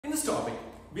In this topic,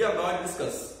 we are going to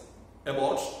discuss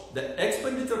about the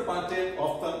expenditure pattern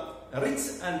of the rich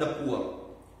and the poor,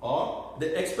 or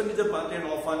the expenditure pattern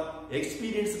of an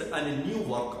experienced and a new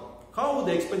worker. How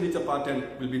the expenditure pattern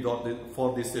will be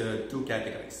for these two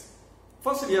categories.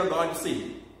 First, we are going to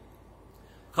see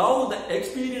how the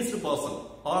experienced person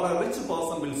or a rich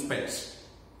person will spend.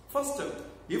 First,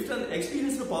 if an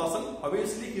experienced person,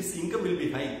 obviously his income will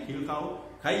be high. He will have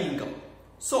high income.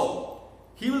 So,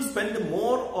 he will spend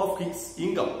more of his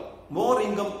income, more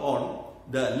income on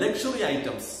the luxury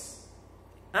items.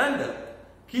 And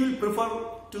he will prefer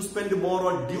to spend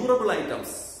more on durable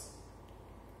items.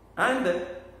 And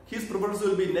his preference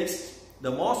will be next.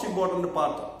 The most important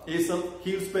part is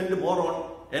he will spend more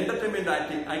on entertainment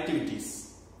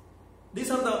activities.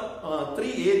 These are the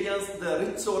three areas the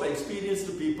rich or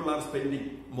experienced people are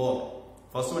spending more.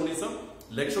 First one is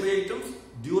luxury items,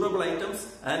 durable items,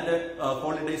 and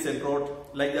holidays abroad.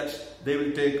 Like that, they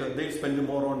will spend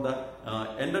more on the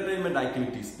entertainment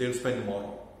activities. They will spend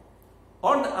more.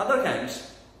 On the other hand,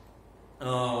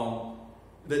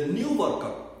 the new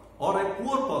worker or a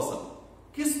poor person,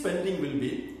 his spending will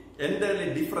be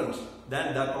entirely different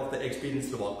than that of the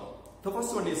experienced worker. The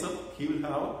first one is he will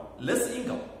have less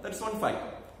income. That's one fact.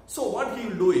 So what he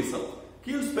will do is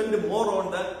he will spend more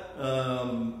on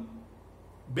the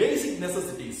basic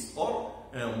necessities, or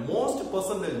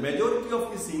majority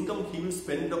of his income he will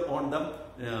spend on the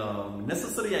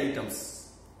necessary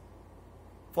items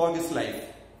for his life,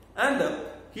 and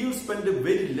he will spend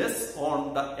very less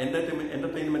on the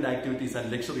entertainment activities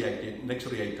and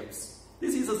luxury items.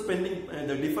 This is a spending,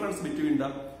 the difference between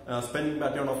the spending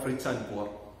pattern of rich and poor.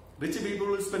 Rich people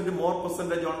will spend more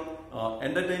percentage on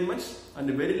entertainment and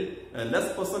very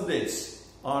less percentage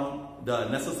on the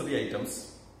necessary items.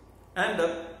 And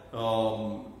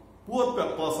poor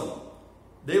person,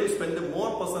 they will spend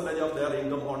more percentage of their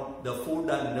income on the food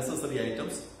and necessary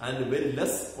items, and very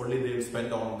less only they will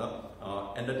spend on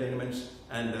the entertainment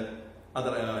and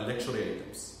other luxury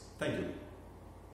items. Thank you.